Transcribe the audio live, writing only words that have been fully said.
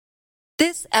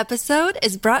This episode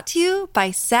is brought to you by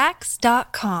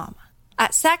Sax.com.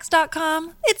 At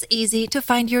Sax.com, it's easy to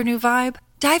find your new vibe.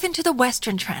 Dive into the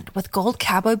Western trend with gold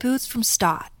cowboy boots from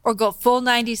Stott, or go full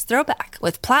 90s throwback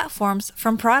with platforms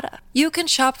from Prada. You can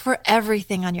shop for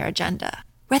everything on your agenda,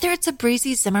 whether it's a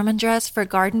breezy Zimmermann dress for a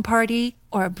garden party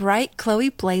or a bright Chloe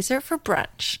blazer for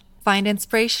brunch. Find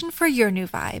inspiration for your new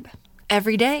vibe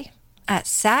every day at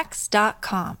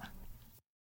Sax.com.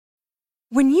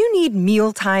 When you need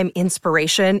mealtime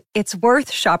inspiration, it's worth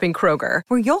shopping Kroger,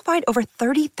 where you'll find over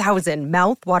 30,000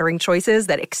 mouth-watering choices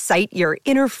that excite your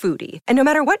inner foodie. And no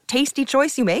matter what tasty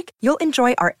choice you make, you'll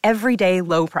enjoy our everyday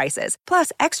low prices,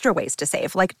 plus extra ways to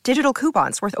save, like digital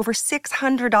coupons worth over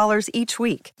 $600 each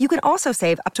week. You can also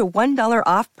save up to $1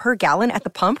 off per gallon at the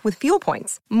pump with fuel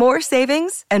points. More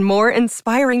savings and more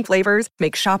inspiring flavors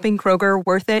make shopping Kroger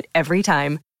worth it every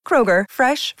time. Kroger,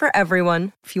 fresh for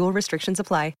everyone. Fuel restrictions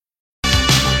apply.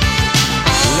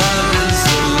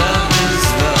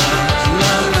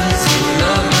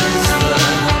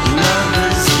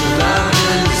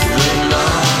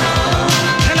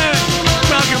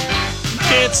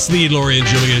 It's the Lori and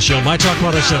Julia Show. My Talk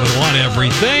 107.1,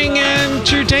 everything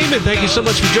entertainment. Thank you so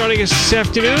much for joining us this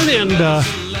afternoon. And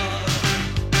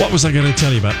what was I going to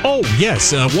tell you about? Oh,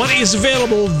 yes. What is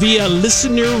available via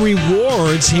listener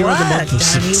rewards here in the month of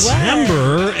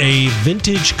September? A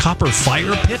vintage copper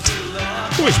fire pit.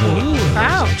 Always one.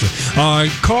 Wow.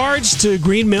 Cards to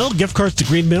Green Mill, gift cards to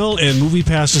Green Mill, and movie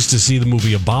passes to see the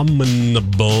movie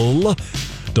Abominable.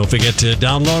 Don't forget to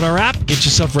download our app. Get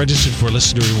yourself registered for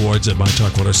listener rewards at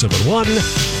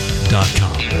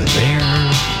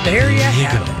mytalk1071.com. There you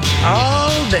have it.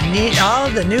 All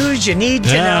the news you need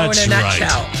to know in a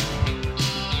nutshell.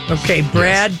 Right. Okay,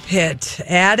 Brad Pitt.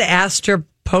 Ad Astra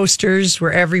posters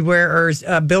were everywhere, or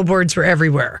billboards were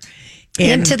everywhere.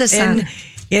 Into the sun.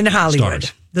 In Hollywood.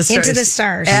 Stars. Into the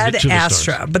stars. Ad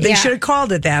Astra. But they should have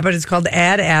called it that, but it's called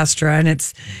Ad Astra, and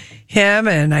it's him,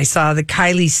 and I saw the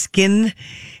Kylie Skin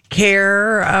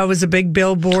Care was a big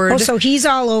billboard. Oh, so he's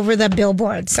all over the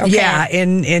billboards. Okay. Yeah,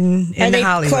 in Are they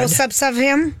Hollywood. Close-ups of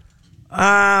him?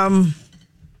 Kind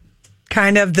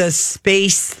of the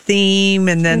space theme,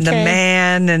 and then the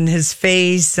man and his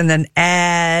face, and then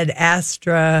Ad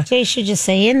Astra. They should just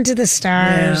say into the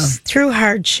stars through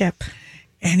hardship.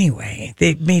 Anyway,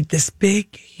 they made this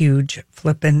big, huge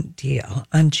flippin' deal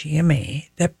on GMA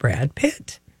that Brad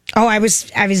Pitt. Oh, I was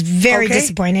very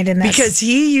disappointed in this. Because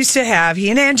he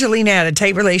and Angelina had a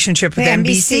tight relationship with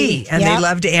NBC. And they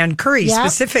loved Ann Curry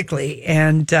specifically.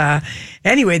 And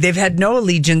anyway, they've had no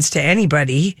allegiance to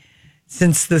anybody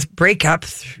since the breakup,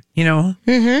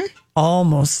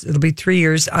 almost. It'll be 3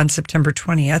 years on September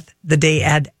 20th, the day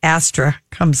Ad Astra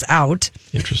comes out.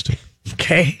 Interesting.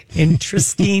 Okay,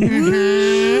 interesting.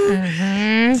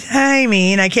 I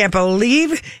mean, I can't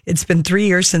believe it's been 3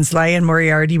 years since Liane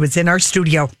Moriarty was in our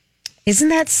studio. Isn't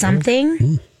that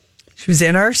something? She was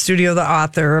in our studio, the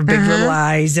author of Big Little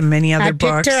Lies and many other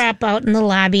books. I picked her up out in the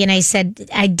lobby, and I said,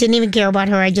 I didn't even care about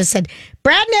her. I just said,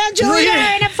 Brad and Angelina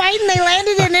are in a fight, and they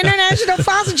landed in International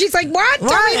Falls. And she's like, what?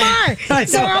 Tell me more.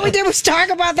 So all we did was talk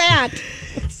about that.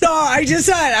 So I just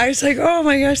thought, I was like, oh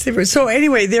my gosh. So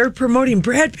anyway, they're promoting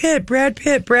Brad Pitt.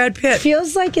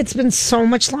 Feels like it's been so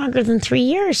much longer than 3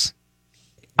 years.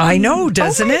 I know,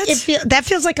 doesn't it? That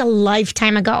feels like a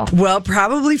lifetime ago. Well,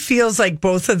 probably feels like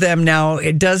both of them now.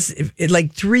 It does,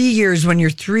 like 3 years, when you're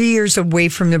 3 years away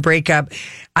from the breakup,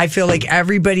 I feel like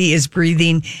everybody is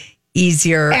breathing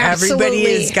easier. Absolutely.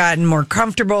 Everybody has gotten more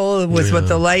comfortable with what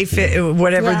the life,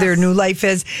 whatever their new life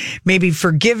is. Maybe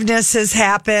forgiveness has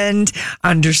happened.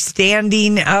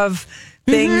 Understanding of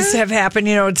things have happened.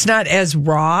 It's not as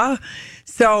raw.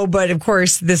 So, but of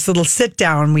course, this little sit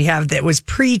down we have that was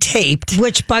pre-taped,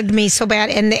 which bugged me so bad.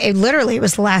 And it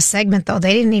was the last segment, though.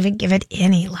 They didn't even give it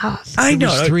any love. I know.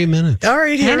 It was 3 minutes. All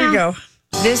right, here we go.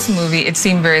 This movie, it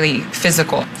seemed very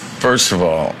physical. First of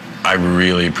all, I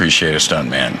really appreciate a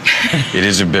stuntman. It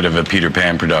is a bit of a Peter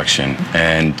Pan production,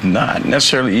 and not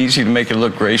necessarily easy to make it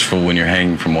look graceful when you're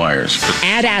hanging from wires.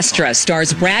 Ad Astra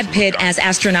stars Brad Pitt as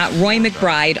astronaut Roy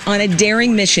McBride on a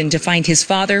daring mission to find his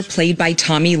father, played by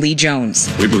Tommy Lee Jones.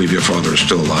 We believe your father is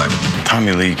still alive.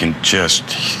 Tommy Lee can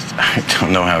I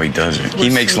don't know how he does it. He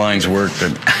makes lines work,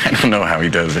 but I don't know how he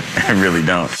does it. I really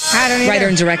don't. Writer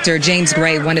and director James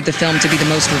Gray wanted the film to be the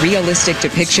most realistic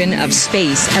depiction of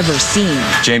space ever seen.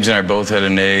 James and I both at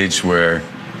an age where,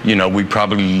 we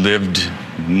probably lived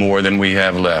more than we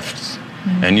have left.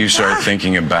 And you start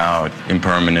thinking about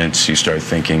impermanence. You start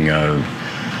thinking of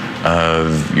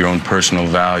your own personal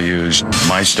values.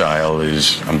 My style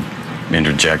is I'm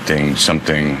interjecting some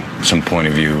point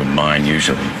of view of mine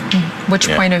usually. Which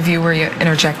point of view were you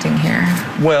interjecting here?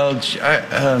 Well,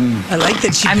 I like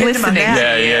that she I'm pinned him on listening.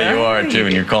 that. yeah, you are too,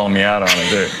 and you're calling me out on it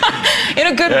too. In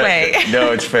a good way.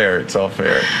 No, it's fair. It's all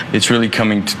fair. It's really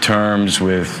coming to terms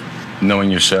with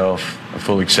knowing yourself, a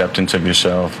full acceptance of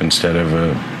yourself, instead of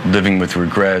living with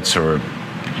regrets or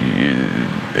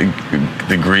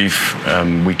the grief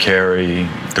we carry,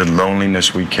 the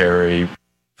loneliness we carry.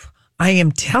 I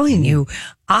am telling you,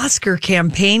 Oscar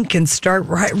campaign can start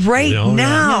right now.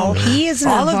 No, he is an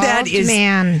all evolved of that is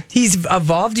man. He's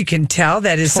evolved. You can tell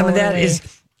that is some of that is.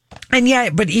 And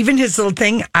yeah, but even his little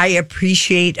thing, I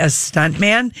appreciate a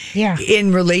stuntman. Yeah.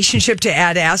 In relationship to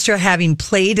Ad Astra, having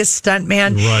played a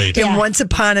stuntman Right. in Once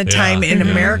Upon a Time in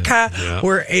America,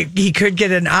 where he could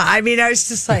get an. I mean, I was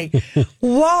just like,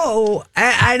 whoa.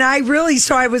 And I really,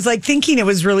 so I was like thinking it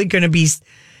was really going to be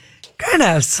kind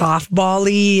of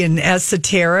softball-y and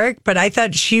esoteric, but I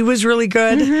thought she was really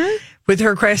good with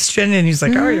her question. And he's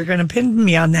like, oh, you're going to pin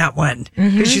me on that one.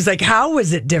 Because she's like, how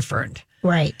was it different?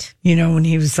 Right. You know, when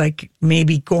he was like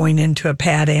maybe going into a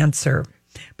pat answer.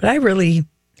 But I really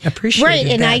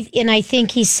appreciated that. And I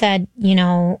think he said, you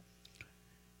know,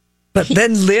 but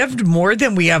then lived more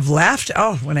than we have left.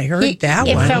 Oh, when I heard that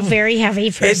one. It felt very heavy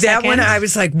for a second. That one, I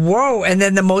was like, whoa. And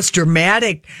then the most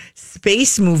dramatic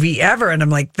space movie ever. And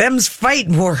I'm like, them's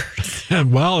fighting words.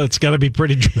 Well, it's got to be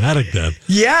pretty dramatic then.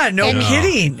 Yeah, no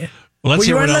kidding. Well, let's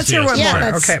hear what else let's hear he has one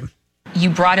to more. say. Okay. You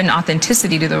brought an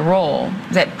authenticity to the role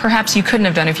that perhaps you couldn't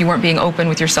have done if you weren't being open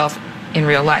with yourself in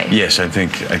real life. Yes, I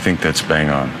think that's bang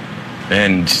on.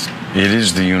 And it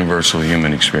is the universal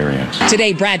human experience.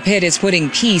 Today, Brad Pitt is putting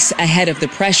peace ahead of the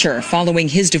pressure following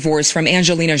his divorce from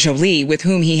Angelina Jolie, with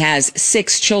whom he has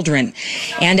 6 children.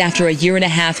 And after a year and a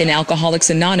half in Alcoholics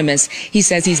Anonymous, he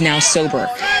says he's now sober.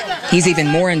 He's even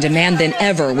more in demand than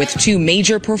ever with 2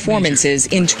 major performances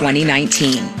in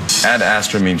 2019. Ad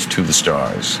Astra means to the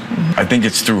stars. I think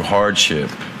it's through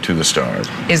hardship to the stars.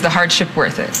 Is the hardship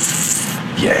worth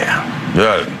it? Yeah.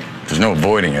 There's no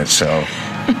avoiding it, so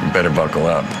you better buckle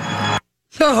up.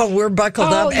 Oh, we're buckled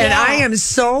up. And I am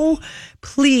so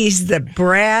pleased that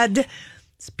Brad's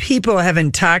people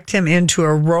haven't talked him into a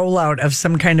rollout of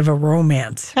some kind of a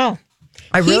romance. Oh.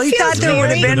 I really thought there would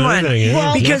have been one.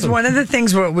 Well, because one of the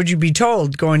things, what would you be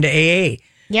told going to AA?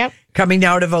 Yep. Coming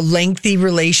out of a lengthy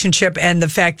relationship and the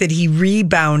fact that he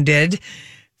rebounded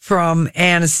from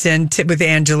Aniston with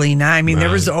Angelina. I mean, there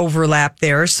was overlap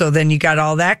there. So then you got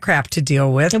all that crap to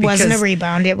deal with. It wasn't a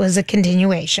rebound. It was a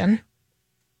continuation.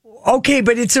 Okay,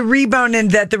 but it's a rebound in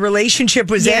that the relationship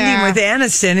was ending with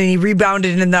Aniston and he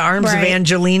rebounded in the arms of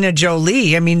Angelina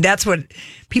Jolie. I mean, that's what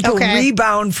people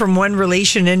rebound from one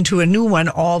relation into a new one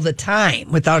all the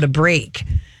time without a break.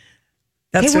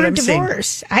 That's what I'm saying.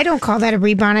 Divorced. I don't call that a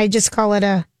rebound. I just call it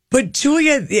a... But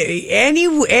Julia,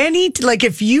 any like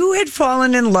if you had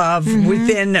fallen in love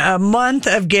within a month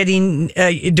of getting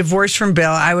divorced from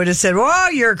Bill, I would have said, "Whoa,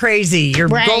 you're crazy. You're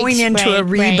going into a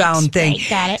rebound thing." Right,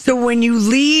 got it. So when you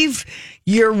leave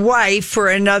your wife for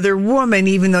another woman,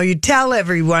 even though you tell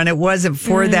everyone it wasn't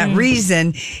for that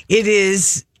reason, it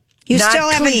is. You not still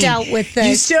haven't clean. dealt with the.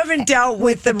 You still haven't dealt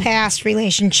with the past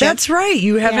relationship. That's right.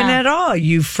 You haven't at all.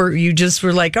 You just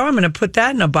were like, oh, I'm going to put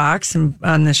that in a box and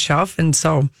on the shelf, and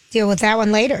so deal with that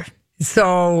one later.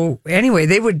 So anyway,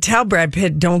 they would tell Brad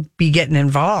Pitt, don't be getting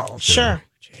involved. Sure.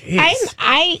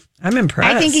 I'm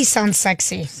impressed. I think he sounds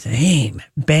sexy. Same.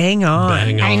 Bang on.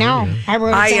 Bang on. I know. Yeah. I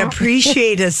wrote it down.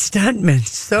 appreciate a stuntman.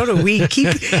 So do we.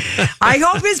 I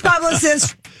hope his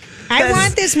publicist. I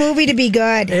want this movie to be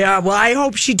good. Yeah, well, I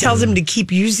hope she tells him to keep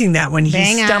using that when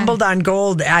he stumbled on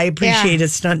gold. I appreciate a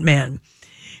stuntman.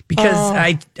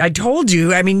 Because I told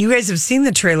you, I mean, you guys have seen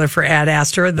the trailer for Ad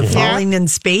Astra, the falling in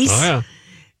space. Oh, yeah.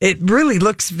 It really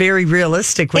looks very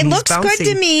realistic when it he's looks bouncing.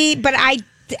 good to me, but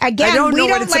we don't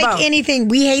like about. anything.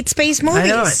 We hate space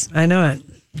movies. I know it.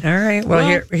 All right.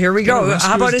 Well, here we go.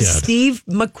 How about a Dead. Steve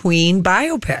McQueen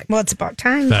biopic? Well, it's about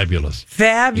time. Fabulous.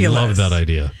 Fabulous. Love that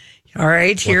idea. All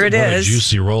right, here it What is. a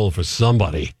juicy role for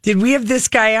somebody. Did we have this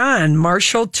guy on?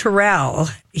 Marshall Terrell.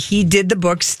 He did the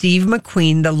book Steve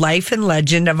McQueen, The Life and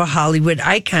Legend of a Hollywood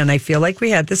Icon. I feel like we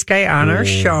had this guy on our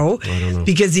show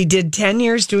because he did 10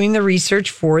 years doing the research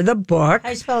for the book.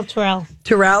 I spelled Terrell.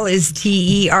 Terrell is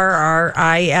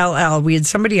Terrill. We had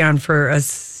somebody on for a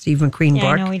Steve McQueen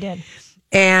book. I know we did.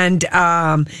 And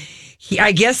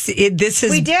I guess this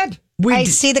is... We did. I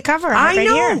see the cover. I right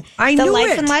know. Here. I The knew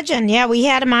Life it. and Legend. Yeah, we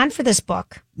had him on for this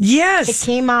book. Yes. It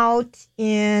came out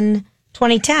in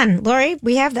 2010. Lori,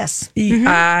 we have this.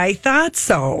 I thought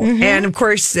so. And of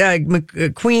course,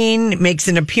 McQueen makes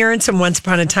an appearance in Once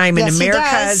Upon a Time in Yes, he America,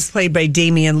 does. is played by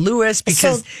Damian Lewis,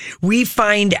 because we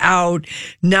find out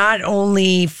not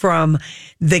only from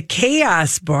the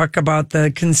Chaos book about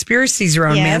the conspiracies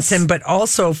around Yes. Manson, but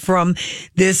also from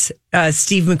this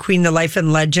Steve McQueen, The Life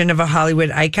and Legend of a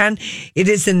Hollywood Icon. It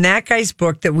is in that guy's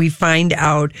book that we find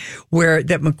out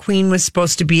that McQueen was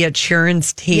supposed to be at Sharon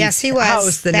Tate's Yes, he was,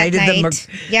 house the that night of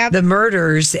night. the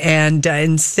murders, and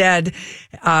instead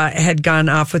had gone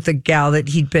off with a gal that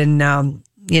he'd been, Not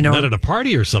at a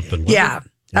party or something. was yeah,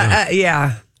 it?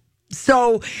 yeah.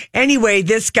 So anyway,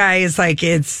 this guy is like,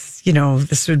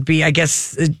 this would be, I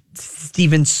guess,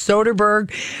 Steven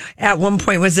Soderbergh at one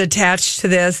point was attached to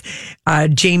this.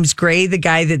 James Gray, the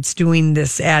guy that's doing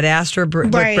this Ad Astra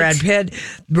with Brad Pitt,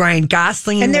 Ryan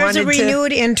Gosling. And there's a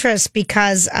renewed interest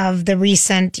because of the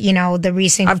recent,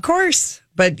 Of course.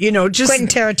 But, just Quentin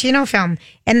Tarantino film.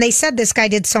 And they said this guy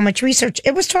did so much research.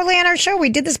 It was totally on our show. We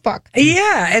did this book.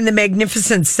 Yeah, and The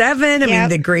Magnificent Seven. I mean,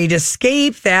 The Great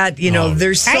Escape. That,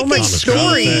 there's so much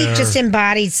story. He just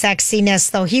embodied sexiness,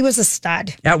 though. He was a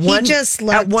stud. At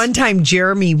one time,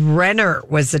 Jeremy Renner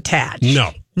was attached.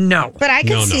 No. But I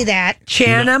can see that.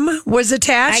 Channing was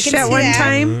attached at one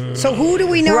time. So who do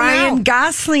we know Ryan now?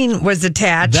 Gosling was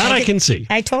attached. That I can see.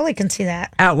 I totally can see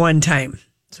that. At one time.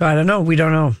 So I don't know. We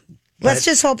don't know. Let's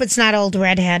just hope it's not old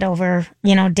redhead over,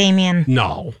 Damien.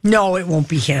 No, it won't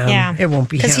be him. Yeah. It won't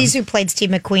be him. Because he's who played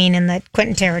Steve McQueen in the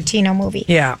Quentin Tarantino movie.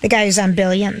 Yeah. The guy who's on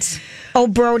Billions. Oh,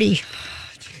 Brody.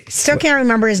 Still can't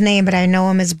remember his name, but I know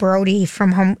him as Brody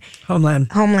from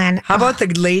Homeland. Homeland. How about the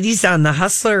ladies on the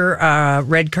Hustler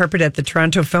red carpet at the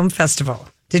Toronto Film Festival?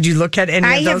 Did you look at any of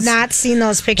those? I have not seen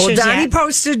those pictures Well, Donnie yet.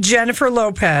 posted Jennifer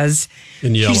Lopez.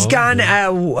 In yellow. She's gone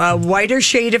a whiter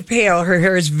shade of pale. Her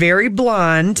hair is very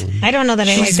blonde. I don't know that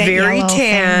I like She's that very yellow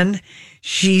tan. thing.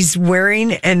 She's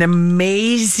wearing an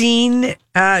amazing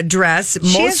dress.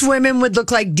 Most women would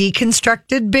look like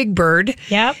deconstructed Big Bird.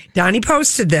 Yep. Donnie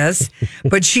posted this,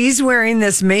 but she's wearing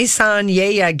this Maison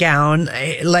Yaya gown.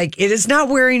 Like, it is not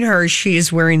wearing her. She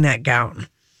is wearing that gown.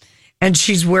 And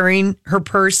she's wearing, her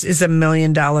purse is $1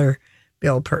 million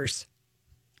bill purse.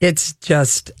 It's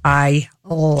just, I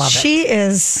love it. She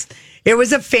is. It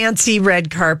was a fancy red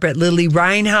carpet. Lily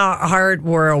Reinhart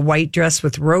wore a white dress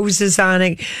with roses on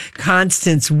it.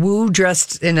 Constance Wu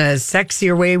dressed in a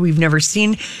sexier way we've never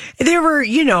seen. There were,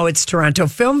 it's Toronto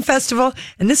Film Festival,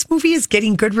 and this movie is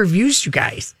getting good reviews, you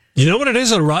guys. You know what it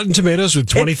is on Rotten Tomatoes with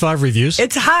 25 reviews?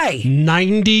 It's high.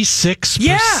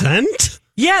 96%?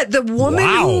 Yeah, the woman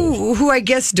who I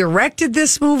guess directed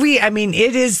this movie, I mean,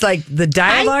 it is like the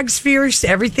dialogue's fierce,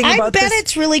 everything about this. I bet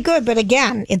it's really good, but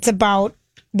again, it's about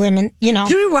women,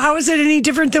 Dude, how is it any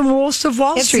different than Wolves of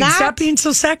Wall It's Street? not. Stop being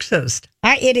so sexist.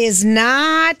 It is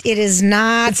not.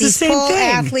 It's These the same pole thing.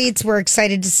 athletes we're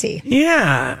excited to see.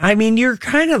 Yeah, I mean, you're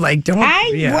kind of like,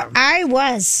 I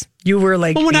was. You were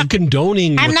like, well, we're not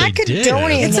condoning. I'm what not they did.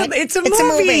 condoning it. It's a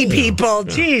movie, people.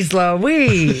 Jeez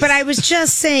Louise. But I was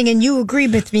just saying, and you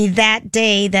agreed with me that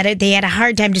day that they had a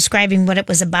hard time describing what it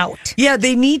was about. Yeah,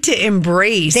 they need to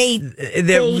embrace.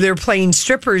 They're playing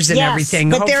strippers and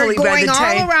everything. But Hopefully, they're going by the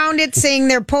time, all around it, saying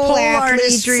they're pole athletes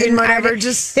artistry and whatever.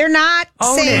 They're not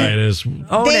own saying Right, it is.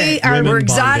 they are. We're Women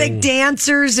exotic bonding.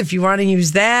 dancers. If you want to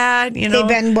use that, They've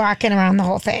been walking around the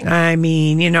whole thing. I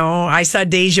mean, I saw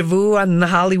Deja Vu on the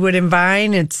Hollywood and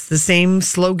Vine. It's the same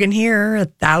slogan here.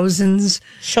 Thousands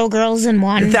Showgirls in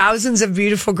one. Thousands of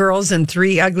beautiful girls and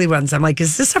 3 ugly ones. I'm like,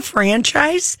 is this a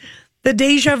franchise? The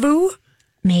Deja Vu?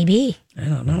 Maybe. I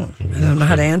don't know. I don't know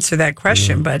how to answer that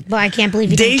question, but Well, I can't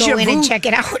believe you didn't go in and check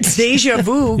it out. Deja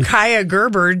Vu, Kaya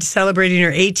Gerber celebrating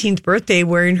her 18th birthday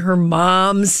wearing her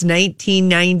mom's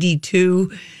 1992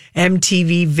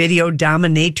 MTV Video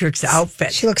Dominatrix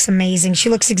outfit. She looks amazing. She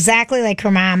looks exactly like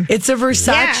her mom. It's a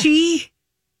Versace.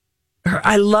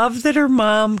 I love that her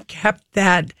mom kept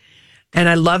that. And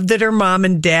I love that her mom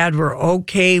and dad were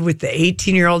okay with the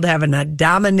 18-year-old having a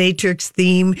dominatrix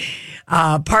theme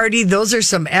party. Those are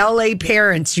some LA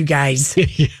parents, you guys.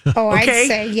 Oh, Okay? I'd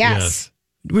say yes.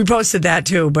 We posted that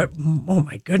too, but oh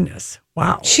my goodness.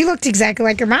 Wow. She looked exactly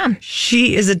like her mom.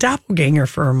 She is a doppelganger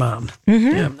for her mom.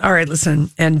 Mm-hmm. Yeah. All right,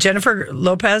 listen. And Jennifer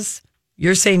Lopez,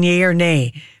 you're saying yay or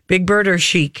nay? Big Bird or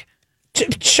Chic?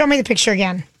 Show me the picture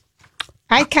again.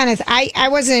 I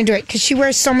wasn't into it because she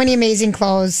wears so many amazing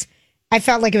clothes. I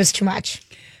felt like it was too much.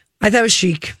 I thought it was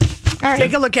Chic. All right.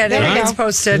 Take a look at it. There we It's go.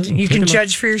 posted. You can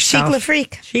judge for yourself. Chic Le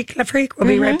Freak. Chic Le Freak. We'll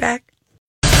be right back.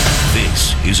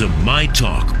 This is a My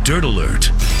Talk Dirt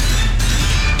Alert.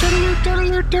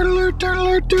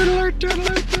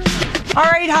 All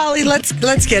right, Holly, let's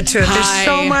get to it. Hi. There's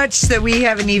so much that we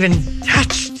haven't even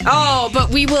touched. Oh, but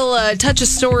we will touch a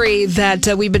story that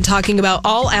we've been talking about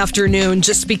all afternoon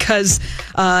just because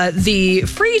the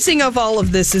phrasing of all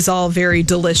of this is all very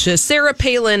delicious. Sarah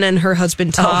Palin and her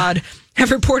husband Todd have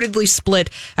reportedly split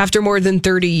after more than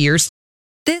 30 years.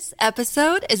 This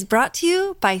episode is brought to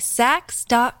you by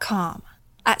Sax.com.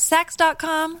 At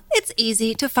Sax.com, it's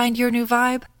easy to find your new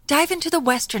vibe. Dive into the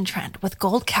Western trend with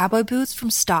gold cowboy boots from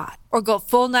Stott, or go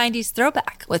full 90s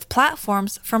throwback with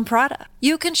platforms from Prada.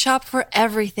 You can shop for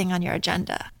everything on your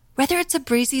agenda, whether it's a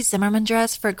breezy Zimmermann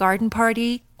dress for a garden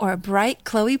party or a bright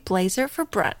Chloe blazer for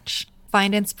brunch.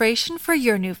 Find inspiration for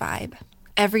your new vibe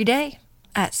every day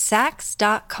at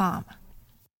Sax.com.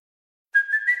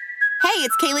 Hey,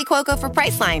 it's Kaylee Cuoco for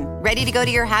Priceline. Ready to go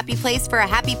to your happy place for a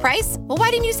happy price? Well,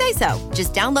 why didn't you say so?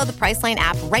 Just download the Priceline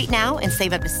app right now and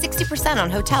save up to 60%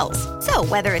 on hotels. So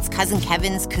whether it's Cousin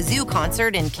Kevin's Kazoo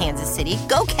Concert in Kansas City,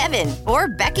 go Kevin, or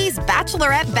Becky's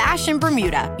Bachelorette Bash in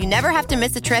Bermuda, you never have to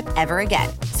miss a trip ever again.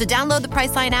 So download the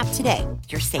Priceline app today.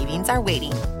 Your savings are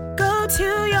waiting. Go to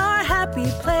your happy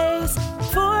place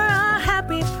for a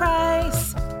happy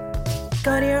price.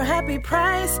 Go to your happy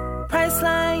price,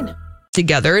 Priceline.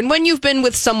 Together. And when you've been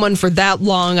with someone for that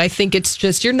long, I think it's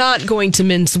just, you're not going to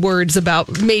mince words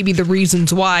about maybe the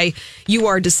reasons why you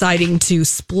are deciding to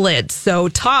split. So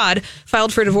Todd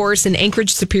filed for divorce in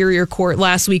Anchorage Superior Court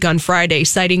last week on Friday,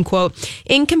 citing, quote,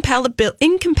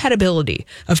 incompatibility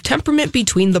of temperament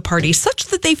between the parties such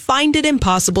that they find it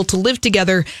impossible to live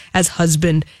together as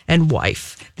husband and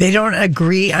wife. They don't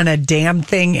agree on a damn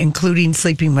thing, including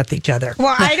sleeping with each other.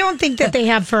 Well, I don't think that they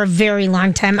have for a very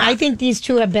long time. I think these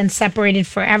two have been separated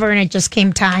forever, and it just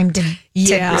came time to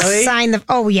sign the.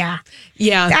 Oh, yeah.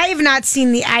 Yeah. I have not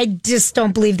seen I just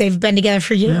don't believe they've been together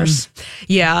for years.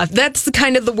 Yeah, that's the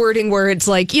kind of the wording where it's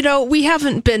like, we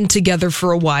haven't been together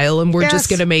for a while and we're just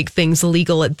going to make things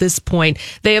legal at this point.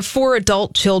 They have 4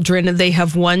 adult children and they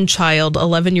have one child,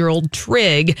 11-year-old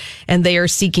Trig, and they are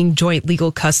seeking joint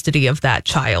legal custody of that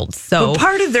child. So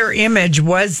part of their image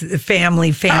was family.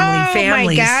 Oh,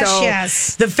 my gosh, so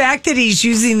yes. The fact that he's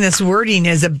using this wording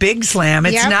is a big slam.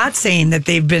 It's not saying that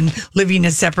they've been living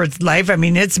a separate life. I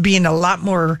mean, it's being a lot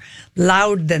more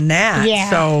loud than that. Yeah.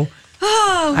 So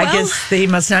I guess they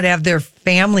must not have their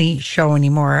family show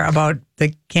anymore about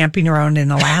the camping around in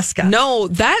Alaska. No,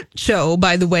 that show,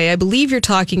 by the way, I believe you're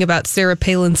talking about Sarah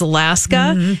Palin's Alaska.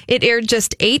 Mm-hmm. It aired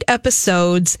just 8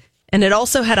 episodes. And it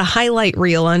also had a highlight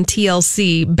reel on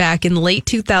TLC back in late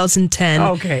 2010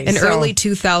 and early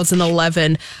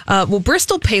 2011.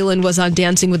 Bristol Palin was on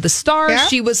Dancing with the Stars. Yeah.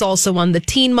 She was also on the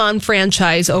Teen Mom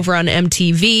franchise over on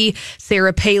MTV.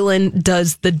 Sarah Palin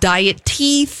does the diet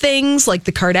tea things like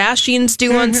the Kardashians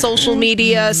do on social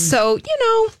media. So,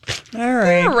 all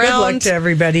right. Good luck to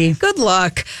everybody. Good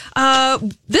luck.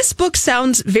 This book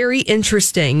sounds very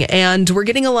interesting, and we're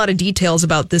getting a lot of details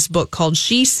about this book called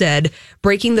She Said,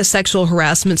 Breaking the Sexual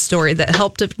Harassment Story that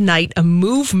helped ignite a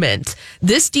movement.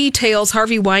 This details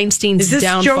Harvey Weinstein's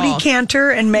downfall. Is this Jodi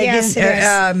Kantor and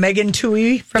Megan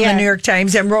Twohey from the New York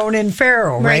Times and Ronan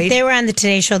Farrow, right? They were on the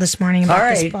Today Show this morning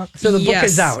about this book. So the book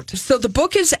is out. So the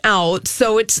book is out.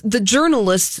 So it's the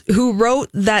journalist who wrote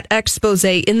that expose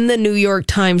in the New York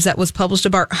Times that was published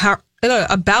about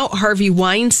Harvey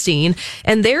Weinstein,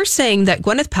 and they're saying that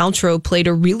Gwyneth Paltrow played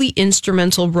a really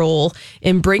instrumental role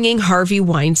in bringing Harvey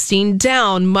Weinstein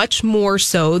down, much more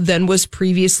so than was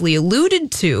previously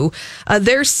alluded to.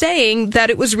 They're saying that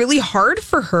it was really hard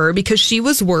for her because she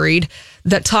was worried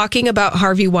that talking about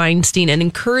Harvey Weinstein and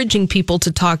encouraging people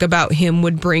to talk about him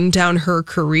would bring down her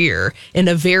career in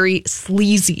a very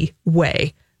sleazy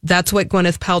way. That's what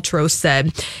Gwyneth Paltrow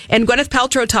said. And Gwyneth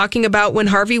Paltrow talking about when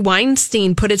Harvey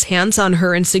Weinstein put his hands on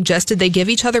her and suggested they give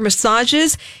each other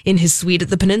massages in his suite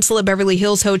at the Peninsula Beverly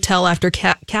Hills Hotel after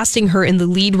casting her in the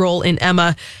lead role in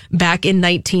Emma back in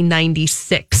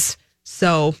 1996.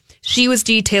 So she was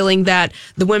detailing that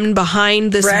the women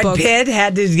behind this book. Brad Pitt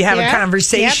had to have a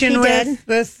conversation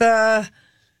with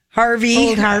Harvey.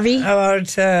 Old Harvey. About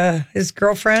his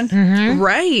girlfriend. Mm-hmm.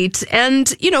 Right. And,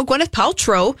 Gwyneth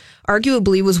Paltrow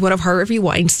arguably was one of Harvey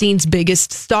Weinstein's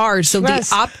biggest stars. So the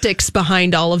optics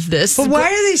behind all of this. But why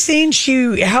are they saying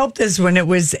she helped us when it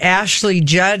was Ashley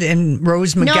Judd and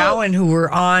Rose McGowan who were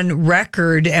on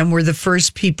record and were the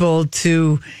first people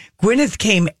to... Gwyneth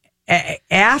came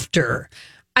after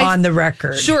on the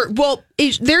record. Sure. Well,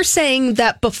 they're saying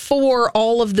that before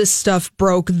all of this stuff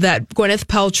broke, that Gwyneth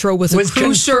Paltrow was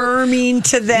confirming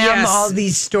to them all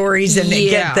these stories and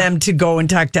get them to go and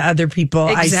talk to other people.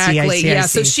 Exactly. I see.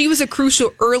 So she was a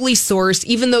crucial early source,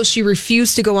 even though she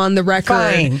refused to go on the record.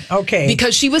 Fine. Okay.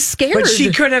 Because she was scared. But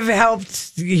she could have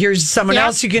helped. Here's someone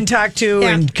else you can talk to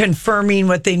and confirming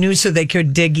what they knew so they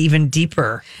could dig even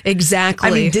deeper. Exactly.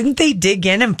 I mean, didn't they dig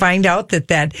in and find out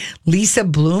that Lisa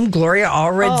Bloom, Gloria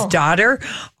Allred's daughter,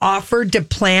 offered to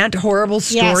plant horrible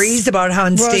stories about how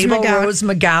unstable Rose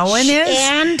McGowan is?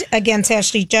 And against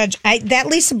Ashley Judge. That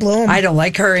Lisa Bloom. I don't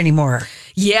like her anymore.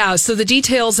 Yeah, so the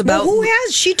details about... Well, who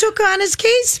has? She took on his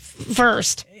case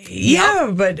first.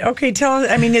 Yeah, but okay, tell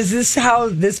us. I mean, is this how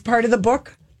this part of the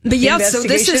book? But yeah, so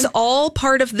this is all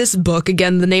part of this book.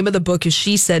 Again, the name of the book is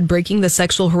She Said, Breaking the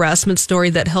Sexual Harassment Story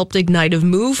That Helped Ignite a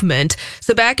Movement.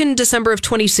 So back in December of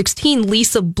 2016,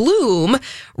 Lisa Bloom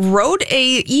wrote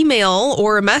a email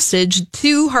or a message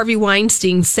to Harvey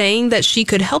Weinstein saying that she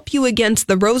could help you against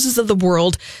the roses of the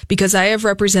world because I have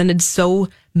represented so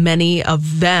many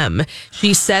of them.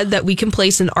 She said that we can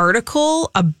place an article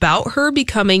about her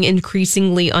becoming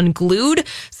increasingly unglued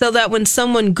so that when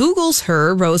someone Googles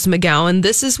her, Rose McGowan,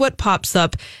 this is what pops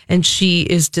up and she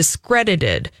is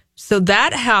discredited. So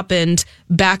that happened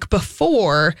back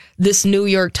before this New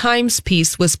York Times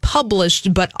piece was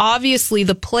published, but obviously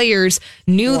the players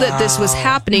knew that this was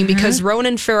happening because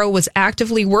Ronan Farrow was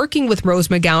actively working with Rose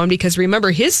McGowan because remember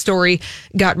his story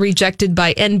got rejected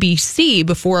by NBC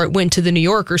before it went to the New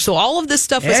Yorker. So all of this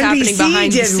stuff was happening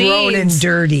behind the scenes. Ronan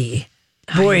dirty.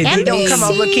 Boy, they don't come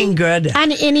out looking good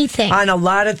on anything. On a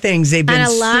lot of things, they've been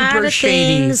super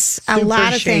shady. A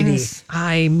lot of things.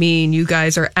 I mean, you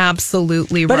guys are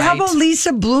absolutely right. But how about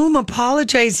Lisa Bloom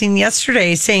apologizing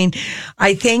yesterday, saying,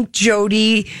 "I thank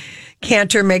Jodi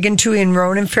Kantor, Megan Twohey, and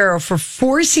Ronan Farrow for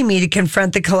forcing me to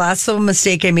confront the colossal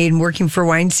mistake I made in working for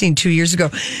Weinstein 2 years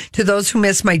ago. To those who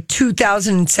missed my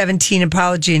 2017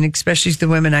 apology, and especially to the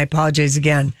women, I apologize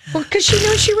again." Well, because she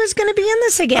knew she was going to be in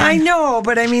this again. I know,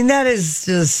 but I mean, that is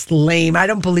just lame. I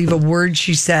don't believe a word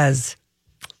she says.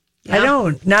 Yeah. I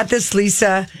don't. Not this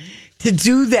Lisa. To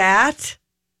do that.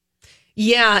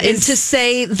 Yeah, and to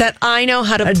say that I know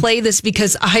how to play this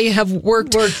because I have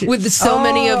worked with so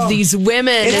many of these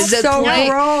women. It's so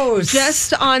gross.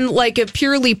 Just on like a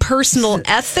purely personal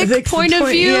ethic point of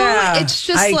view. Yeah. It's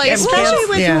just especially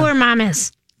with who her mom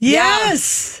is.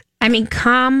 Yes. I mean,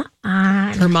 come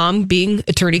on. Her mom being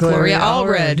attorney Gloria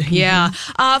Allred. Yeah.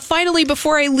 Finally,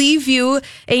 before I leave you,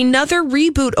 another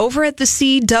reboot over at the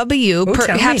CW,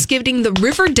 perhaps giving the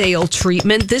Riverdale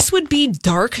treatment. This would be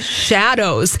Dark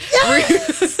Shadows.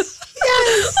 Yes.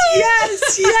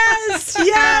 yes.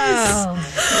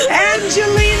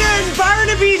 Angelina and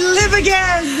Barnaby live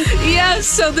again. Yes,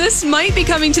 so this might be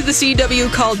coming to the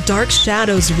CW called Dark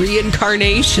Shadows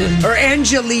Reincarnation. Or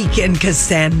Angelique and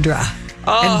Cassandra.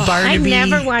 And Barnaby. I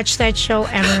never watched that show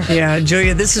ever. Yeah,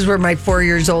 Julia, this is where my 4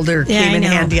 years older came in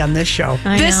handy on this show.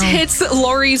 This hits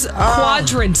Lori's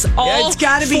quadrants. It's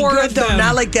got to be good, though.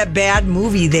 Not like that bad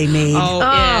movie they made.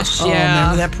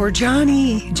 Remember that poor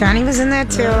Johnny? Johnny was in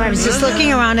that, too. I was just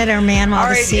looking around at our man while All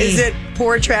right, is it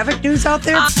poor traffic news out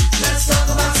there? Let's talk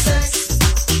about sex.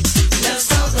 Let's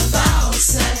talk about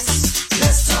sex.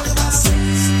 Let's talk about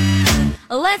sex.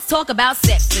 Let's talk about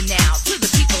sex and now. To the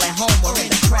people at home or in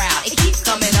the crowd, it keeps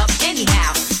coming up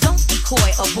anyhow. Don't be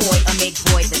coy, avoid, or make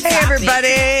void the Hey,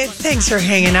 everybody. Thanks for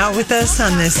hanging out with us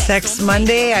on this Sex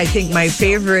Monday. I think my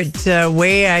favorite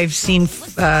way I've seen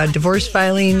divorce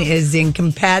filing is the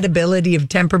incompatibility of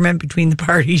temperament between the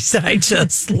parties. I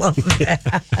just love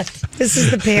that. This is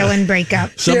the Palin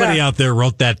breakup. Somebody out there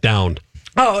wrote that down.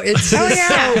 Oh, it's so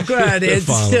good. It's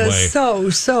just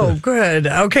so good.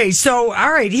 Okay, so,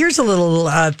 all right, here's a little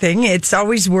thing. It's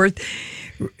always worth...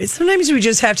 Sometimes we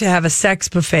just have to have a sex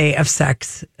buffet of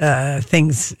sex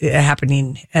things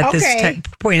happening at this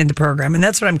point in the program. And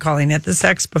that's what I'm calling it, the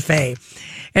sex buffet.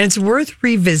 And it's worth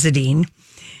revisiting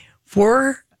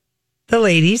for the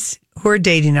ladies who are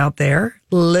dating out there,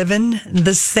 living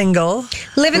the single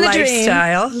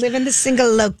lifestyle. Living the single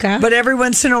loca. But every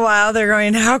once in a while, they're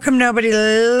going, how come nobody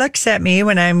looks at me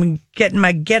when I'm getting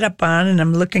my get-up on and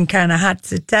I'm looking kind of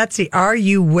hot-tatsy? Are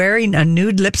you wearing a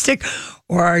nude lipstick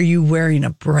or are you wearing a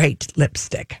bright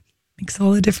lipstick? Makes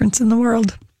all the difference in the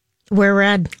world. Wear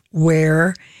red.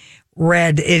 Wear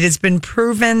red. It has been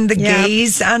proven the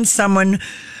gaze on someone,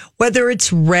 whether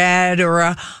it's red or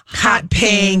a hot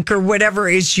pink or whatever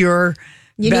is your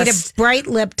You need a bright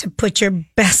lip to put your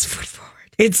best foot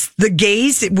forward. It's the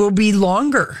gaze. It will be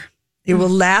longer. It will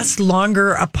last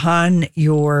longer upon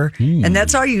your, and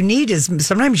that's all you need is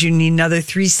sometimes you need another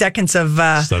 3 seconds of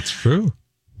that's true.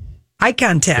 eye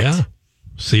contact. Yeah.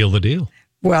 Seal the deal.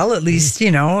 Well, at least,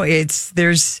 it's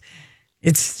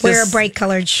wear a bright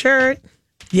colored shirt.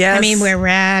 Yes. I mean, wear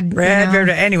red. Red.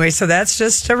 Anyway, so that's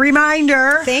just a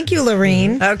reminder. Thank you,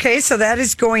 Lorene. Okay, so that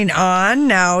is going on.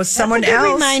 Now, someone that's a good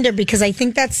else. reminder, because I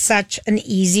think that's such an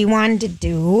easy one to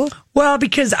do. Well,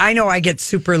 because I know I get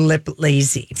super lip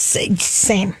lazy.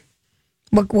 Same.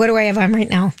 What do I have on right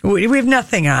now? We have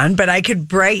nothing on, but I could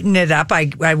brighten it up.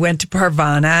 I went to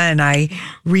Parvana and I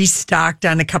restocked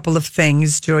on a couple of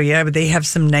things, Julia. But they have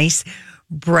some nice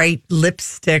bright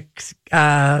lipsticks.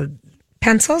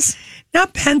 Pencils?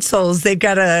 Not pencils. They've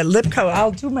got a lip color.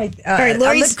 I'll do my right, a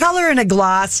lip color and a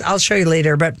gloss. I'll show you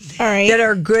later, but that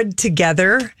are good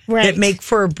together. Right. That make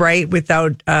for a bright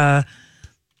without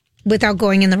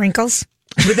going in the wrinkles.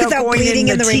 Without going bleeding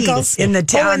in the wrinkles on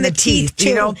the teeth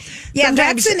too. Yeah,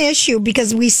 that's an issue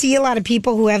because we see a lot of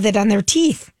people who have that on their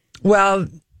teeth. Well,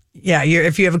 yeah,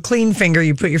 if you have a clean finger,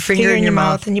 you put your finger in your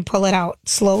mouth and you pull it out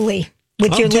slowly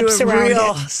with your lips around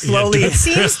real it. Slowly. It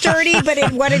seems dirty, but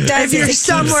what it does if you're is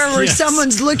somewhere where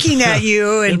someone's looking at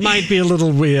you, and it might be a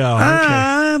little weird.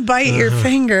 Bite your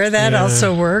finger. That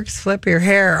also works. Flip your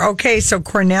hair. Okay, so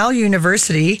Cornell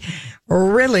University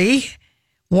really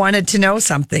wanted to know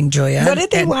something, Julia. What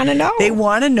did they want to know? They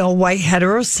want to know why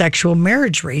heterosexual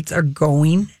marriage rates are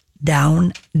going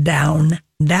down.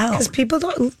 Because people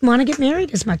don't want to get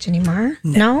married as much anymore.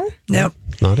 No? Nope.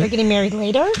 They're getting married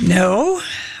later? No.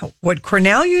 What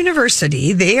Cornell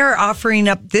University, they are offering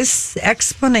up this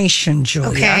explanation, Julia.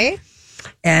 Okay.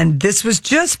 And this was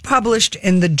just published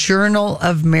in the Journal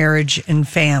of Marriage and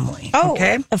Family. Oh,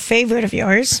 okay? A favorite of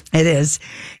yours. It is.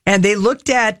 And they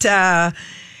looked at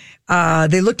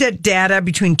data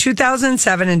between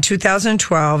 2007 and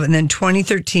 2012, and then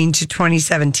 2013 to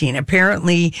 2017.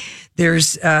 Apparently,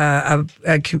 there's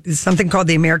something called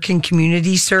the American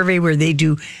Community Survey where they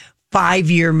do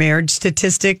 5-year marriage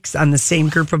statistics on the same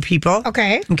group of people.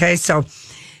 Okay. Okay, so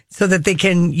that they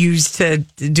can use to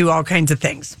do all kinds of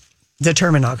things,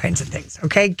 determine all kinds of things.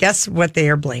 Okay, guess what they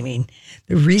are blaming?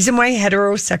 The reason why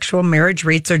heterosexual marriage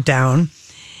rates are down,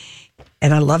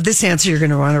 and I love this answer, you're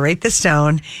going to want to write this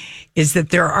down, is that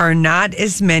there are not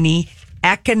as many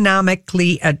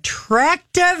economically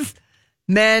attractive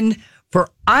men for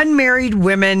unmarried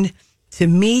women to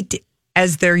meet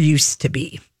as there used to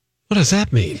be. What does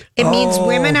that mean? It means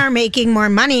women are making more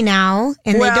money now,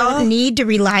 and they don't need to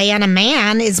rely on a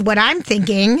man, is what I'm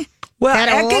thinking. Well,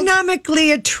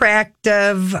 economically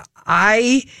attractive,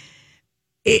 I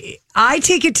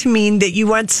take it to mean that you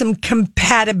want some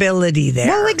compatibility there.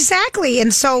 Well, exactly.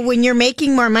 And so when you're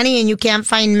making more money and you can't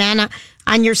find men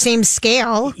on your same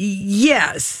scale.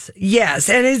 Yes.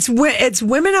 And it's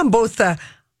women on both the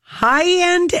high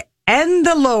end and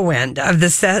the low end of the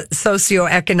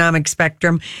socioeconomic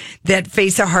spectrum that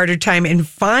face a harder time in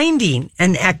finding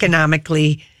an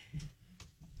economically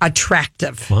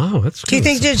attractive. Wow, that's Do you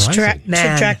think the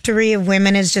trajectory of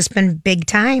women has just been big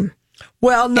time?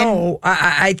 Well, no,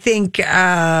 I think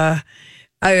I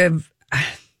don't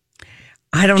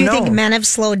know. Do you think men have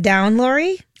slowed down,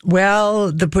 Lori?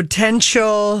 Well, the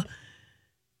potential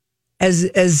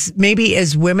as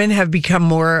women have become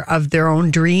more of their own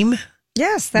dream.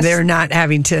 Yes, they're not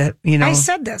having to, I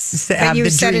said this, but you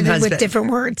said it with different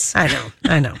words.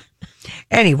 I know.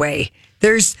 Anyway,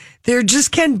 there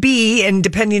just can be, and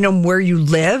depending on where you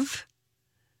live,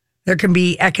 there can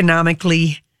be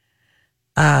economically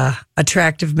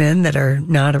attractive men that are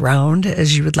not around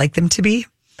as you would like them to be.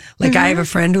 Like I have a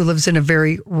friend who lives in a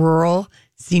very rural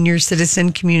senior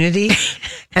citizen community,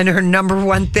 and her number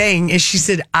one thing is she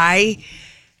said, I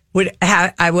will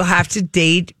have to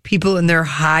date people in their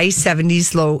high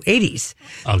 70s, low 80s.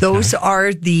 Okay. Those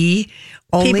are the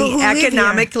only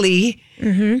economically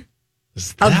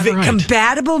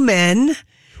compatible men.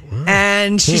 Wow.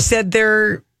 And she said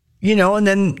they're, and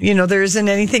then, there isn't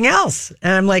anything else.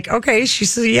 And I'm like, okay. She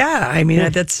said, yeah. I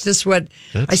mean, that's just what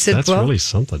I said. That's really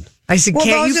something. I said,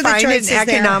 can't you find an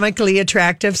economically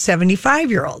attractive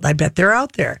 75-year-old? I bet they're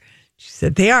out there. She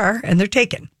said, they are, and they're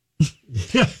taken.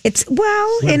 But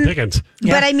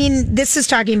I mean, this is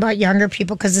talking about younger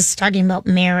people because it's talking about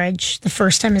marriage. The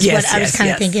first time is what I was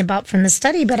kind of thinking about from the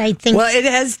study, but I think... Well, it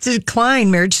has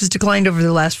declined. Marriage has declined over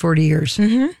the last 40 years.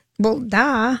 Mm-hmm. Well,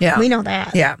 duh. Yeah. We know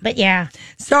that. Yeah. But yeah.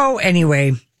 So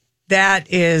anyway,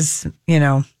 that is,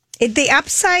 the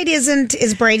upside isn't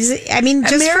as bright as it. I mean,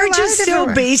 just marriage is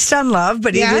still based on love,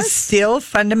 but it is still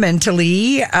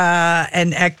fundamentally,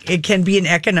 and it can be an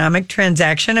economic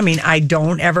transaction. I mean, I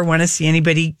don't ever want to see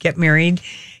anybody get married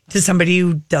to somebody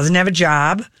who doesn't have a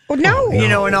job. Well, no.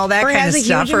 And all that kind of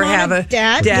stuff, or have a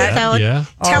debt without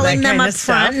telling them up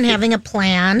front and having a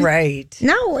plan. Right.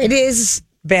 No, it is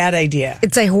Bad idea.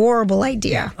 It's a horrible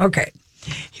idea. Okay.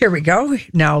 Here we go.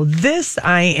 Now, this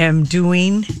I am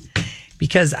doing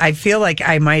because I feel like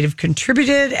I might have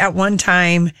contributed at one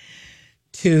time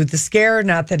to the scare.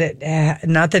 Not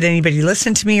that anybody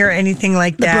listened to me or anything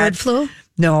like that. The bird flu?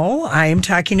 No, I am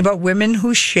talking about women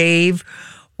who shave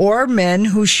or men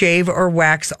who shave or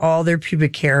wax all their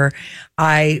pubic hair.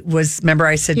 Remember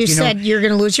I said, you said you're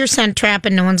going to lose your scent trap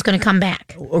and no one's going to come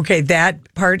back. Okay,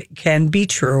 that part can be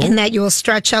true. And that you will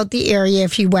stretch out the area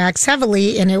if you wax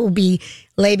heavily and it will be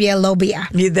labia lobia.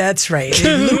 Yeah, that's right.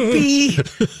 Loopy,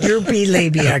 droopy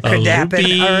labia could happen.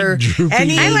 Or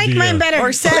any, I like mine better.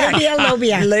 Or labia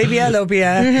lobia. Labia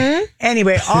lobia. Mm-hmm.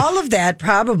 Anyway, all of that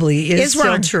probably is still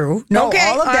wrong. true. No, okay,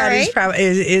 all of that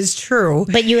is true.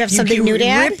 But you have something new to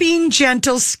add? Ripping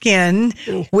gentle skin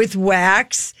with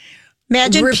wax.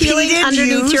 Imagine peeling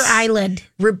underneath your eyelid.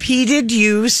 Repeated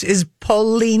use is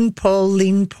pulling.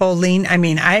 I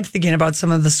mean, I'm thinking about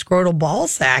some of the scrotal ball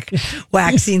sack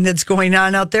waxing that's going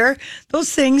on out there.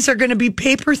 Those things are going to be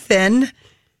paper thin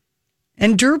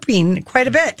and drooping quite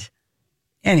a bit.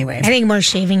 Anyway. I think more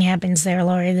shaving happens there,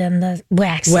 Lori, than the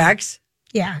wax. Wax?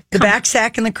 Yeah. The back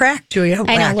sack and the crack, Julia.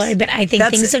 I know, Lori, but I think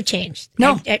things have changed.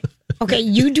 No. Okay,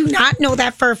 you do not know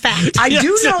that for a fact. I do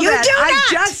know you that. Do not. I've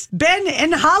just been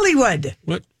in Hollywood.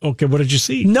 What? Okay, what did you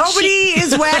see? Nobody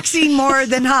is waxing more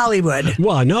than Hollywood.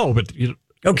 Well, I know, but...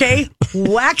 Okay?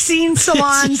 Waxing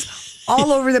salons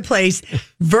all over the place.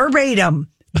 Verbatim.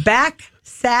 Back,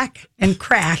 sack, and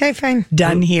crack. Okay, fine.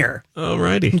 Done here. All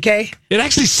righty. Okay? It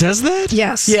actually says that?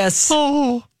 Yes. Yes.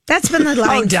 Oh... That's been the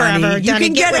line forever. You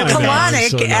can get a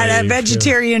colonic at a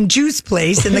vegetarian juice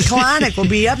place, and the colonic will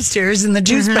be upstairs, and the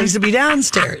juice place will be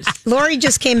downstairs. Lori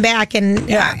just came back, and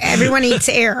everyone eats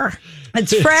air.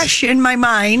 It's fresh in my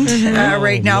mind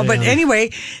right now. Man. But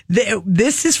anyway,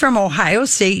 this is from Ohio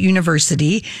State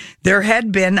University. There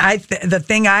had been, the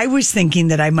thing I was thinking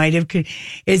that I might have,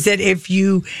 is that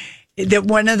that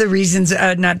one of the reasons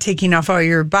not taking off all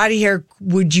your body hair,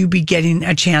 would you be getting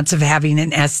a chance of having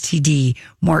an STD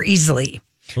more easily?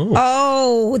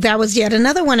 Oh, that was yet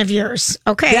another one of yours.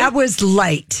 Okay. That was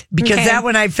light because that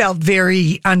one I felt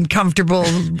very uncomfortable.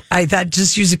 I thought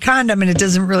just use a condom and it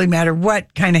doesn't really matter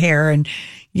what kind of hair. And,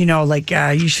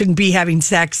 you shouldn't be having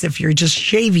sex if you're just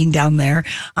shaving down there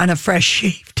on a fresh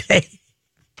shave day.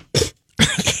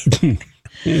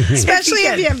 Especially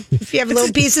if you have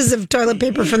little pieces of toilet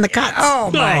paper from the cuts.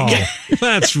 Oh my God.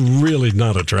 That's really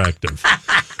not attractive.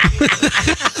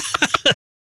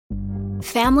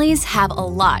 Families have a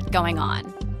lot going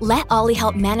on. Let Ollie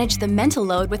help manage the mental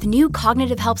load with new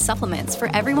cognitive help supplements for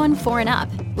everyone 4 and up,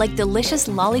 like delicious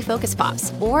Lolly Focus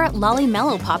Pops or Lolly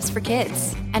Mellow Pops for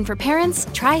kids. And for parents,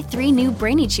 try 3 new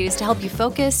Brainy Chews to help you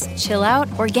focus, chill out,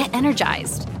 or get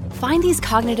energized. Find these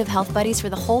cognitive health buddies for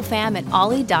the whole fam at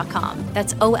ollie.com.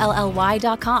 That's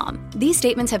OLLY.com. These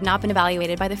statements have not been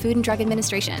evaluated by the Food and Drug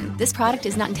Administration. This product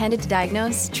is not intended to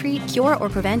diagnose, treat, cure, or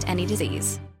prevent any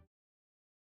disease.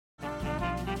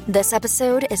 This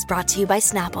episode is brought to you by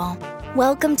Snapple.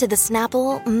 Welcome to the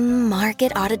Snapple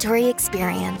Market Auditory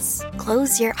Experience.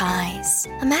 Close your eyes.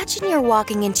 Imagine you're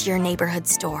walking into your neighborhood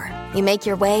store. You make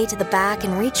your way to the back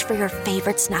and reach for your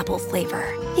favorite Snapple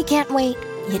flavor. You can't wait.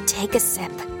 You take a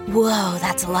sip. Whoa,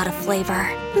 that's a lot of flavor.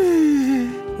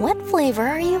 What flavor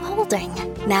are you holding?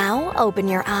 Now open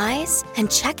your eyes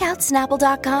and check out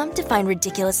Snapple.com to find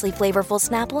ridiculously flavorful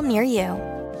Snapple near you.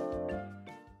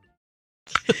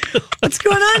 What's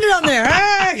going on down there?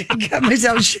 I got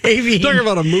myself shaving. Talking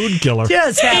about a mood killer.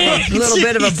 Just have a little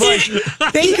bit of a bush.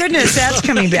 Thank goodness that's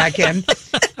coming back in.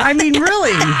 I mean,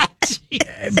 really.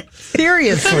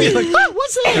 Seriously.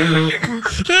 What's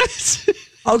that?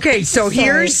 Okay, so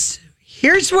here's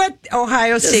what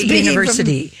Ohio State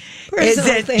University is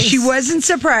that she wasn't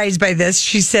surprised by this.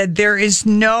 She said there is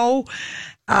no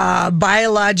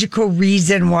biological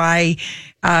reason why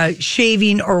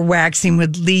shaving or waxing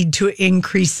would lead to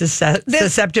increased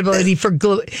susceptibility for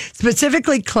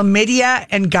specifically chlamydia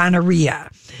and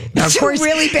gonorrhea. Now, of course,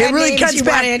 really bad it really names cuts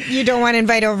back. You don't want to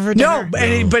invite over for dinner.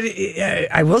 No, but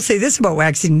I will say this about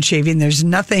waxing and shaving. There's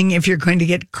nothing, if you're going to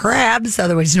get crabs,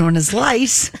 otherwise known as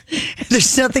lice,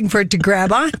 there's nothing for it to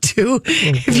grab onto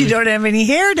if you don't have any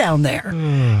hair down there.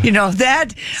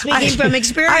 That. Speaking from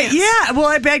experience.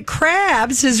 I bet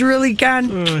crabs has really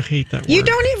gone. I hate that word. You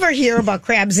don't ever hear about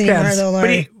crabs anymore, though,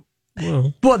 Lori.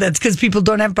 Well, that's because people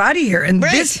don't have body hair. And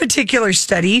this particular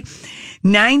study,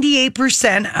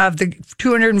 98% of the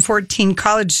 214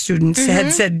 college students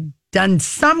had said done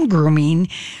some grooming,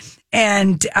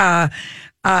 and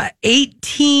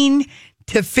 18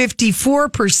 to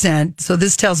 54%, so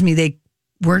this tells me they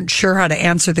weren't sure how to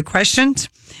answer the questions,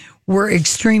 were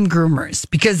extreme groomers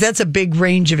because that's a big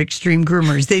range of extreme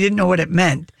groomers. They didn't know what it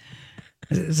meant.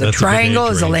 Is a triangle,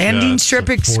 is a landing strip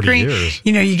extreme.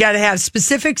 You know, you got to have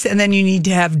specifics, and then you need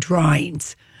to have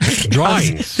drawings.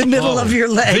 Drawings. The middle of your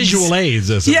legs. Visual aids.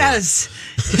 Yes.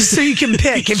 So you can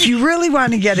pick. If you really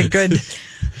want to get a good...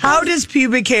 How does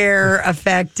pubic hair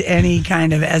affect any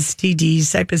kind of STD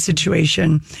type of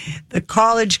situation? The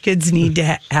college kids need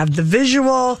to have the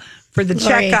visual for the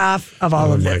checkoff of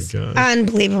all of this. God.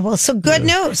 Unbelievable. So good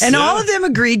news. And all of them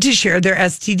agreed to share their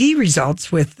STD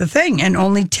results with the thing. And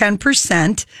only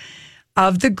 10%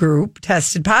 of the group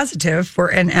tested positive for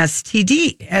an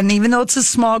STD. And even though it's a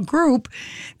small group,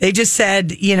 they just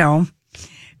said, you know,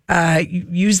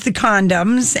 use the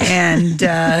condoms and,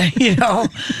 you know,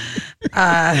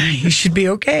 you should be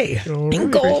okay.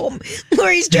 And go home.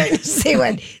 Lori's trying to say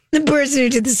what the person who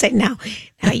did this said. Now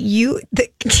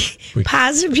the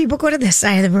positive people go to this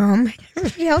side of the room.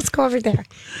 Everybody else go over there.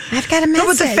 I've got a message. No,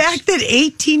 but the fact that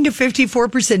 18 to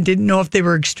 54% didn't know if they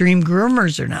were extreme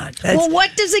groomers or not. Well,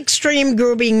 what does extreme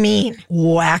grooming mean?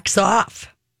 Wax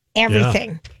off.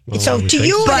 Everything. Yeah. Well, So to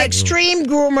you, but extreme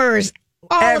groomers,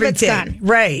 all everything. of it's done.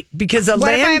 Right. Because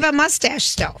What if I have a mustache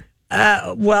still?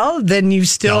 Well, then you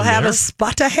still Down have there? a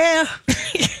spot of hair.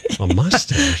 A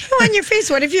mustache. On your face.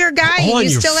 What if you're a guy and on you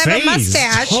your still have a face.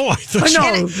 mustache? Oh, I thought you...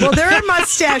 No. Well, there are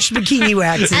mustache bikini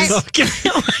waxes.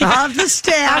 I have the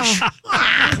stash.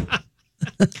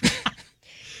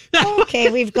 Okay,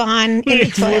 we've gone in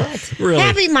the toilet. Really?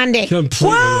 Happy Monday.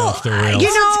 Completely off the rails. You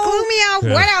know, it's gloomy out.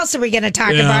 Yeah. What else are we going to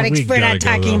talk Yeah, about? we We're gotta not go,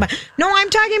 talking though. about. No, I'm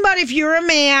talking about if you're a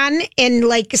man and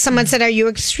like someone said, "Are you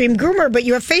extreme groomer?" But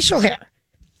you have facial hair.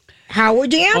 How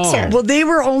would you answer? Well, they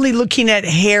were only looking at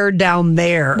hair down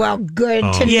there. Well, good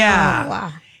to know.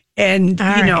 Yeah. And,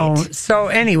 All you know, right. so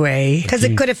anyway. Because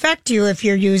it could affect you if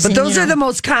you're using. But those you are know, the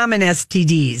most common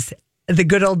STDs. The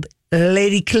good old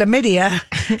lady chlamydia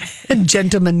and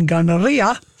gentleman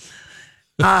gonorrhea.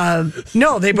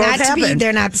 No, they both happen.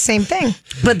 They're not the same thing.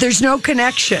 But there's no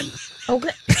connection. Okay.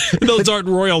 Those aren't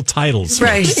royal titles.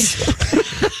 Right.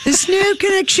 There's no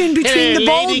connection between the Lady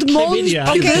bald moles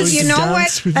Chlamydia. Okay, you know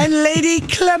what? and Lady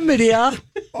Chlamydia.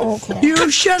 Okay. You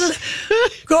shall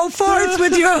go forth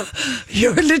with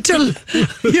your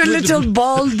little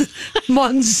bald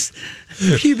month's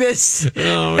pubis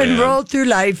and roll through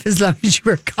life as long as you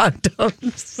wear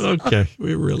condoms. Okay,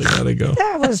 we really got to go.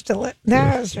 That was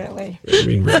really. I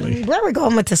mean, really. Where are we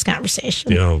going with this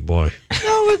conversation? Oh, boy.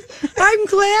 No, I'm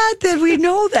glad that we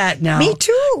know that now. Me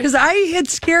too. Because I had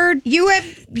scared You have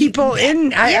people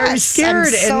in. I was scared,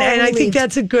 I'm so and I think relieved.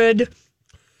 that's a good.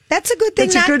 That's a good thing.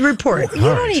 That's a good report. You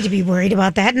don't need to be worried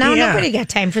about that now. Yeah. Nobody got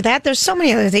time for that. There's so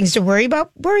many other things to worry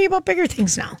about. Worry about bigger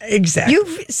things now. Exactly.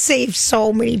 You've saved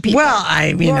so many people. Well,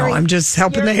 I'm just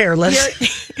helping the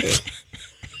hairless.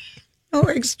 Oh,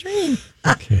 extreme.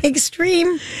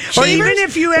 Extreme. Or even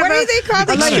if you have what do they call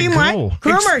the extreme what?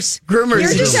 Groomers. Groomers.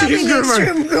 You're just helping the Groomer.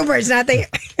 extreme groomers, not the.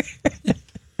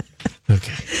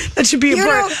 That should be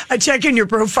a check in your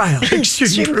profile.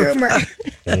 Extreme groomer.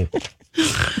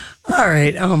 All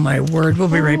right. Oh, my word. We'll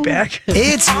be right back.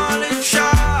 It's all in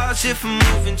charge if I'm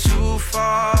moving too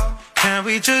far. Can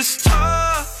we just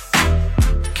talk?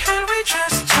 Can we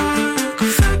just talk?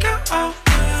 Figure out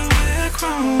where we're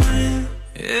growing.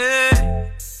 Yeah.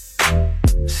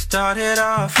 Started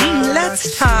off.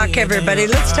 Let's talk, everybody.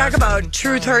 Let's talk about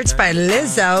Truth Hurts by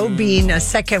Lizzo being a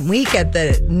second week at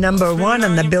the #1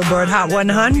 on the Billboard Hot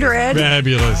 100.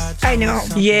 Fabulous. I know.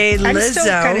 Yay, Lizzo. I'm still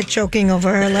kind of choking over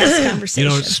our last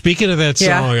conversation. You know, speaking of that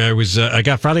song, Yeah. I was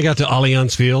finally got to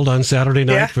Allianz Field on Saturday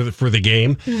night Yeah. for the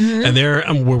game, Mm-hmm. and there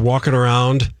we're walking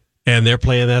around. And they're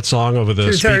playing that song over the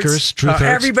Truth speakers. Hurts. Truth Hurts.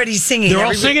 Everybody's singing. They're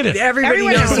all singing it. Everybody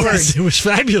knows the words. It was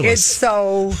fabulous. It's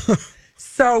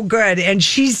so good. And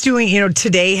she's doing,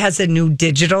 Today has a new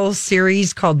digital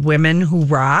series called Women Who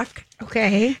Rock.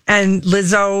 Okay. And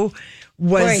Lizzo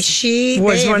was they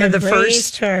one of the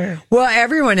embraced first. her. Well,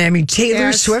 everyone. I mean,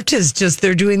 Taylor Yes. Swift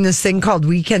they're doing this thing called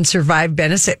We Can Survive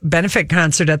benefit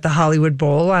concert at the Hollywood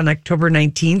Bowl on October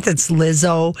 19th. It's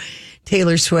Lizzo,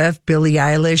 Taylor Swift, Billie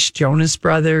Eilish, Jonas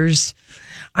Brothers.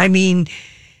 I mean,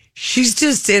 she's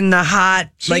just in the hot,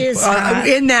 is hot.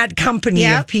 in that company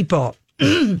Yep. of people.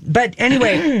 But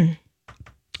anyway,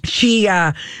 she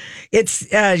talks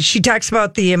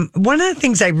about one of the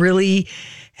things I really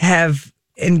have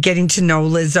in getting to know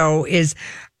Lizzo is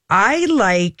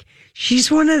she's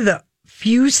one of the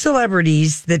few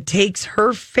celebrities that takes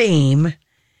her fame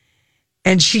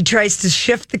and she tries to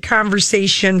shift the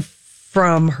conversation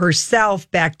from herself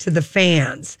back to the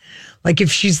fans. Like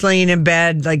if she's laying in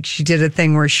bed, like she did a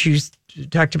thing where she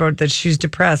talked about that she's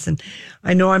depressed. And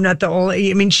I know I'm not the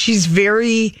only, she's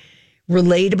very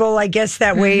relatable, I guess,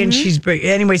 that way. And she's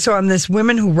anyway. So on this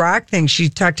Women Who Rock thing, she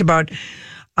talked about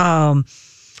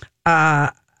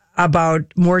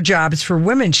more jobs for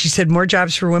women. She said more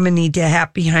jobs for women need to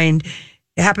happen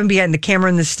behind the camera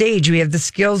and the stage. We have the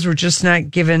skills. We're just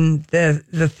not given the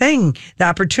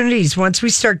opportunities. Once we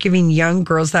start giving young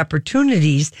girls the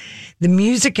opportunities, the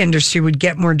music industry would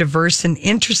get more diverse and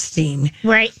interesting.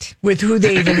 Right. With who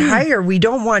they even hire. We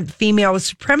don't want female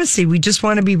supremacy. We just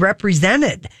want to be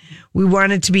represented. We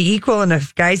want it to be equal. And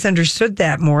if guys understood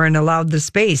that more and allowed the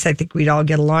space, I think we'd all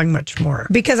get along much more.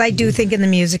 Because I do think in the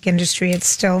music industry, it's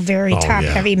still very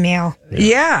top-heavy male.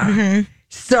 Yeah.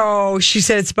 So she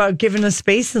said it's about giving a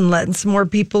space and letting some more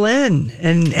people in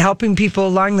and helping people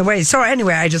along the way. So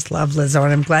anyway, I just love Lizzo,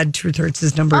 and I'm glad Truth Hurts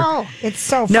is number. Oh, it's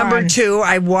so fun. Number 2.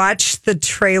 I watched the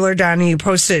trailer, Donnie. You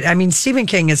posted. I mean, Stephen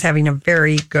King is having a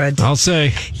very good. I'll say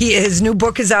his new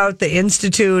book is out, The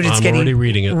Institute. It's I'm already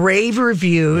reading it. Rave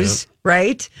reviews. Yep.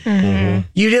 Right?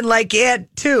 You didn't like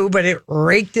it too, but it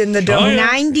raked in the dough.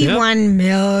 $91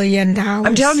 million.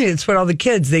 I'm telling you, it's what all the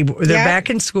kids they're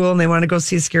back in school and they want to go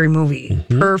see a scary movie.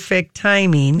 Perfect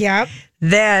timing. Yep.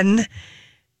 Then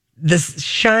the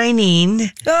Shining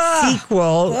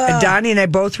sequel. Donnie and I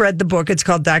both read the book. It's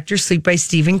called Dr. Sleep by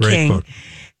Stephen King. Book.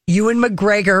 Ewan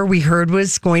McGregor, we heard,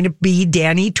 was going to be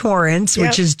Danny Torrance,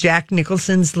 which is Jack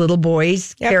Nicholson's little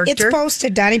boy's character. It's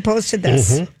posted. Donnie posted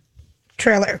this.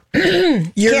 Trailer.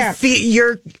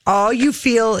 All you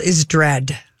feel is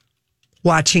dread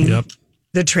watching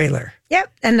the trailer.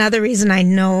 Yep. Another reason I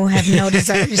have no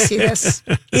desire to see this.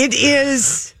 It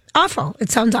is awful. It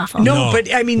sounds awful. No,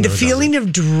 but I mean, the feeling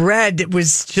of dread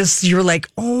was just, you're like,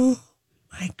 oh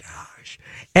my gosh.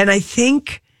 And I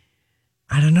think,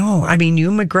 I don't know. I mean,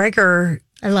 Ewan McGregor.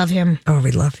 I love him. Oh,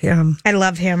 we love him. I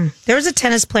love him. There was a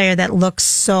tennis player that looks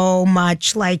so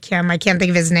much like him. I can't think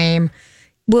of his name.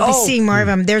 We'll be seeing more of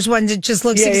him. There's one that just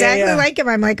looks exactly like him.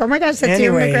 I'm like, oh my gosh, that's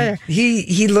Ewan McGregor.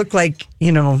 He looked like,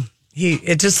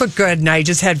 it just looked good. And I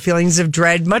just had feelings of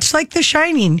dread, much like The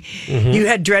Shining. You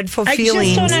had dreadful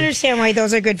feelings. I just don't understand why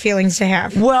those are good feelings to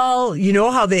have. Well, you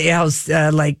know how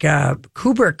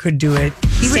Kubrick could do it.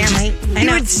 He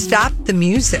would stop the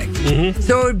music.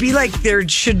 So it would be like there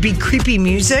should be creepy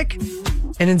music.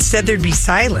 And instead, there'd be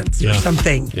silence or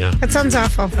something. Yeah. That sounds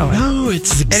awful. Oh, no,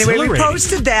 it's exhilarating. Anyway, we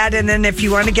posted that. And then if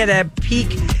you want to get a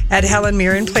peek at Helen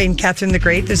Mirren playing Catherine the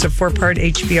Great, there's a 4-part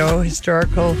HBO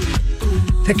historical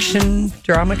fiction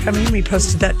drama coming. We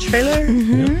posted that trailer.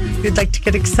 If you'd like to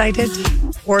get excited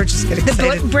or just get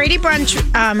excited. The Brady Bunch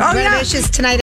is tonight